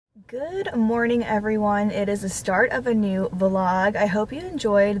Good morning, everyone. It is the start of a new vlog. I hope you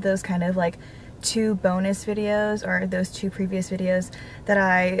enjoyed those kind of like 2 bonus videos, or those 2 previous videos that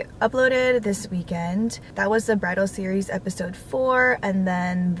I uploaded this weekend. That was the bridal series episode 4 and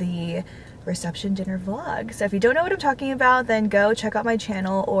then the reception dinner vlog. So if you don't know what I'm talking about, then go check out my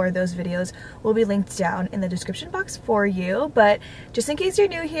channel, or those videos will be linked down in the description box for you. But just in case you're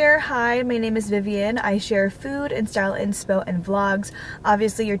new here, hi, my name is Vivian. I share food and style inspo and vlogs.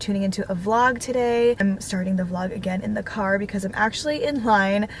 Obviously you're tuning into a vlog today. I'm starting the vlog again in the car because I'm actually in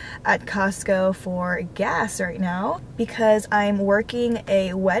line at Costco for gas right now because I'm working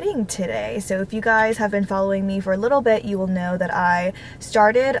a wedding today. So if you guys have been following me for a little bit, you will know that I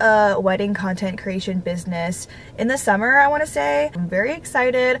started a wedding content creation business in the summer, I want to say. I'm very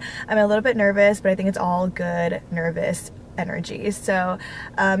excited. I'm a little bit nervous, but I think it's all good nervous energy. So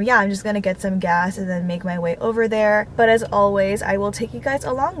yeah, I'm just gonna get some gas and then make my way over there. But as always, I will take you guys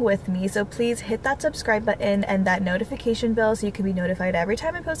along with me, so please hit that subscribe button and that notification bell so you can be notified every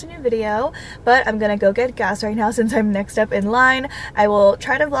time I post a new video. But I'm gonna go get gas right now since I'm next up in line. I will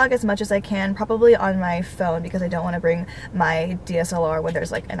try to vlog as much as I can, probably on my phone, because I don't want to bring my DSLR when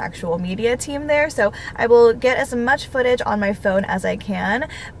there's like an actual media team there. So I will get as much footage on my phone as I can.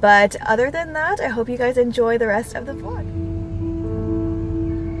 But other than that, I hope you guys enjoy the rest of the vlog.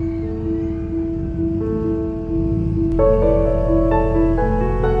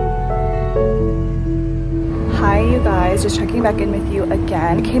 Hi you guys, just checking back in with you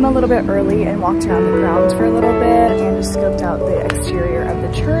again. I came a little bit early and walked around the grounds for a little bit and just scoped out the exterior of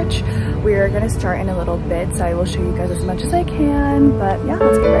the church. We are going to start in a little bit, so I will show you guys as much as I can. But yeah,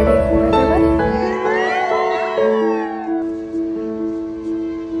 let's get ready for the wedding.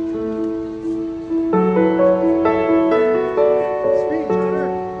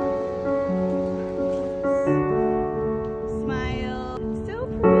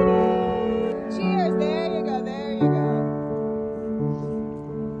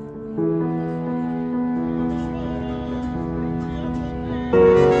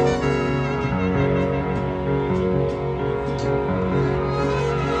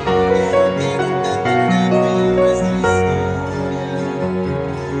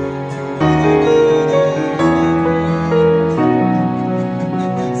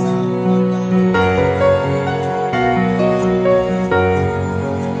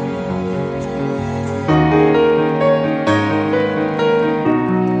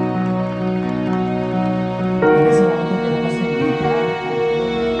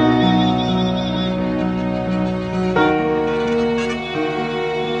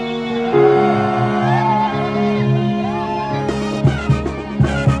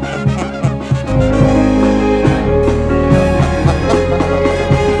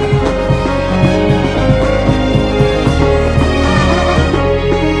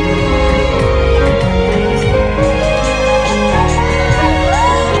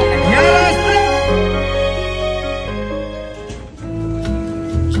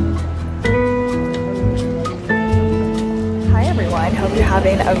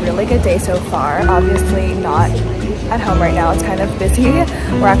 Having a really good day so far. Obviously not at home right now, it's kind of busy.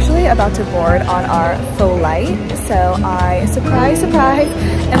 We're actually about to board on our flight, so I, surprise,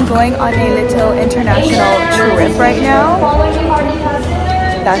 am going on a little international trip right now.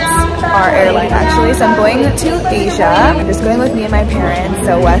 That's our airline actually, so I'm going to Asia. I'm just going with me and my parents,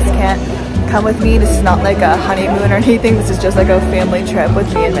 so Wes can't come with me. This is not like a honeymoon or anything, this is just like a family trip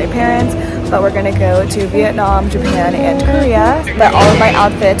with me and my parents. But we're gonna go to Vietnam, Japan, and Korea. But all of my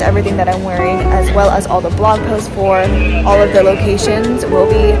outfits, everything that I'm wearing, as well as all the blog posts for all of the locations will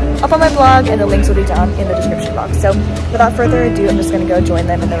be up on my blog, and the links will be down in the description box. So without further ado, I'm just gonna go join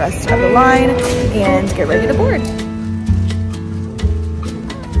them in the rest of the line and get ready to board.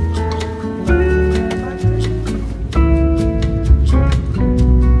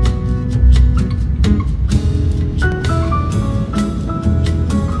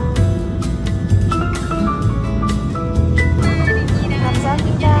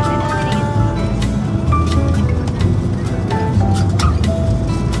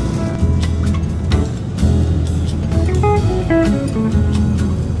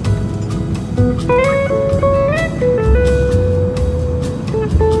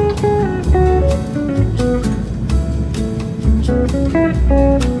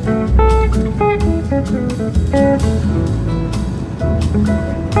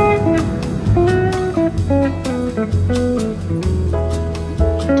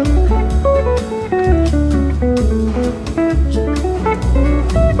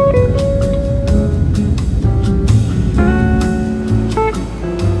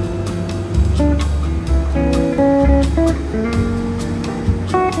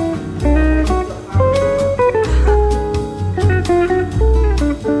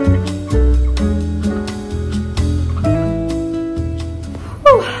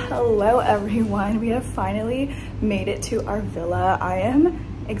 everyone. We have finally made it to our villa. I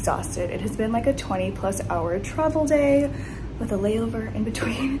am exhausted. It has been like a 20+ hour travel day with a layover in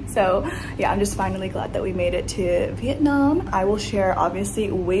between. So yeah, I'm just finally glad that we made it to Vietnam. I will share obviously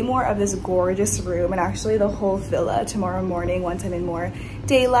way more of this gorgeous room and actually the whole villa tomorrow morning once I'm in more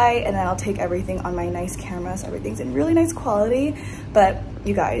daylight, and then I'll take everything on my nice camera so everything's in really nice quality. But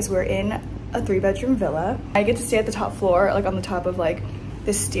you guys, we're in a 3-bedroom villa. I get to stay at the top floor, like on the top of like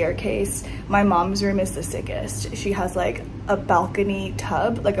this staircase. My mom's room is the sickest. She has like a balcony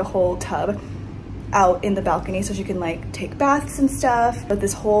tub, like a whole tub out in the balcony so she can like take baths and stuff. But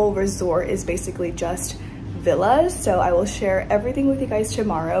this whole resort is basically just villas, so I will share everything with you guys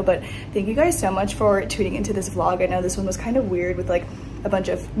tomorrow. But thank you guys so much for tuning into this vlog. I know this one was kind of weird with like a bunch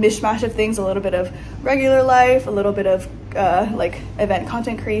of mishmash of things, a little bit of regular life, a little bit of like event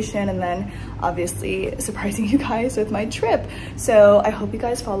content creation, and then obviously surprising you guys with my trip. So I hope you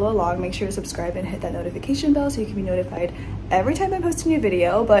guys follow along. Make sure to subscribe and hit that notification bell so you can be notified every time I post a new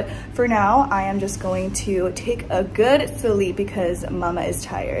video. But for now, I am just going to take a good sleep because mama is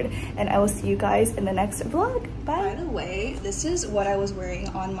tired, and I will see you guys in the next vlog. Bye. By the way, this is what I was wearing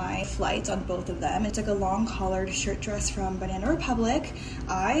on my flights on both of them. It's like a long collared shirt dress from Banana Republic.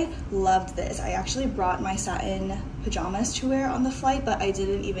 I loved this. I actually brought my satin pajamas to wear on the flight, but I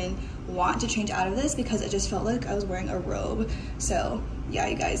didn't even want to change out of this because it just felt like I was wearing a robe. So yeah,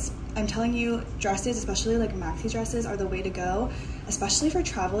 you guys, I'm telling you, dresses, especially like maxi dresses, are the way to go, especially for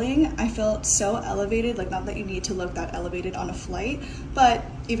traveling. I felt so elevated, like not that you need to look that elevated on a flight, but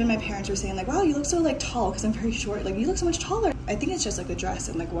even my parents were saying like, wow, you look so like tall, because I'm very short, like you look so much taller. I think it's just like the dress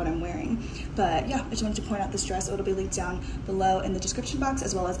and like what I'm wearing. But yeah, I just wanted to point out this dress. It'll be linked down below in the description box,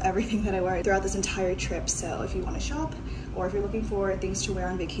 as well as everything that I wear throughout this entire trip. So if you want to shop, or if you're looking for things to wear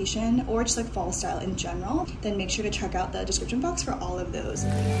on vacation, or just like fall style in general, then make sure to check out the description box for all of those.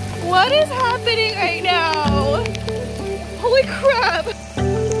 What is happening right now? Holy crap!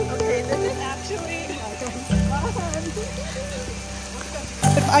 Okay, this is actually...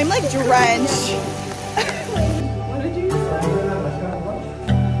 I'm like drenched. What did you say?